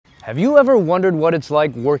Have you ever wondered what it's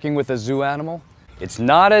like working with a zoo animal? It's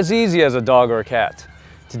not as easy as a dog or a cat.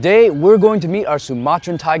 Today, we're going to meet our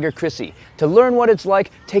Sumatran tiger Chrissie to learn what it's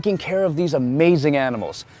like taking care of these amazing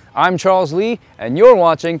animals. I'm Charles Lee, and you're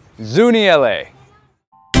watching Zoo Niele.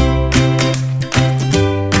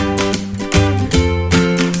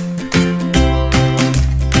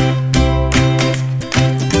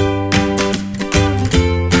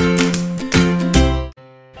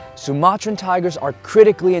 Sumatran tigers are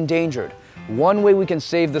critically endangered. One way we can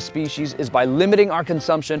save the species is by limiting our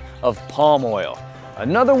consumption of palm oil.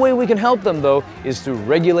 Another way we can help them, though, is through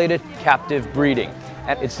regulated captive breeding.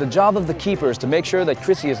 And it's the job of the keepers to make sure that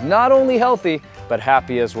Chrissie is not only healthy, but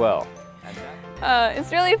happy as well.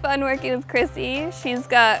 It's really fun working with Chrissie. She's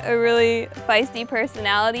got a really feisty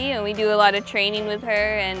personality, and we do a lot of training with her,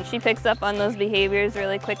 and she picks up on those behaviors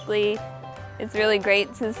really quickly. It's really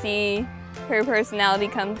great to see her personality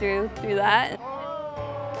come through that.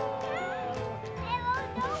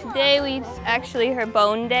 Today it's actually her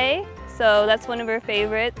bone day, so that's one of her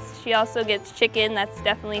favorites. She also gets chicken. That's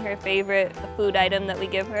definitely her favorite food item that we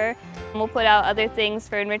give her. We'll put out other things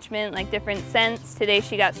for enrichment, like different scents. Today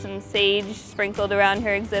she got some sage sprinkled around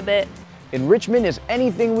her exhibit. Enrichment is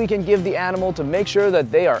anything we can give the animal to make sure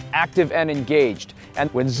that they are active and engaged. And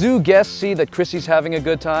when zoo guests see that Chrissie's having a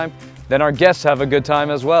good time, then our guests have a good time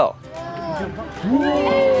as well.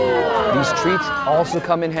 These treats also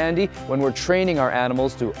come in handy when we're training our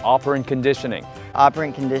animals through operant conditioning.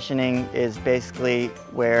 Operant conditioning is basically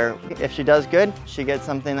where if she does good, she gets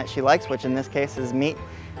something that she likes, which in this case is meat.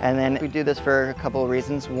 And then we do this for a couple of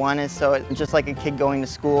reasons. One is so just like a kid going to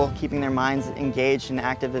school, keeping their minds engaged and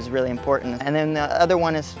active is really important. And then the other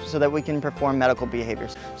one is so that we can perform medical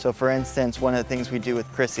behaviors. So for instance, one of the things we do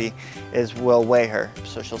with Chrissie is we'll weigh her.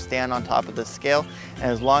 So she'll stand on top of the scale, and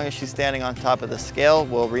as long as she's standing on top of the scale,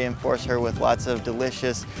 we'll reinforce her with lots of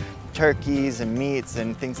delicious turkeys and meats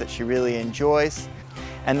and things that she really enjoys.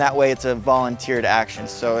 And that way it's a volunteered action.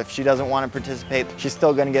 So if she doesn't want to participate, she's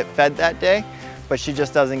still going to get fed that day, but she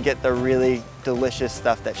just doesn't get the really delicious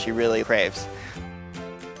stuff that she really craves.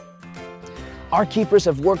 Our keepers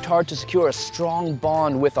have worked hard to secure a strong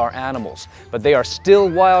bond with our animals, but they are still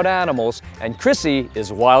wild animals, and Chrissie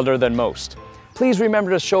is wilder than most. Please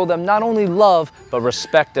remember to show them not only love, but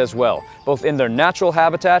respect as well, both in their natural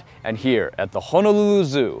habitat and here at the Honolulu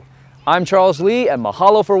Zoo. I'm Charles Lee, and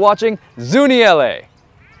mahalo for watching Zoo Niele.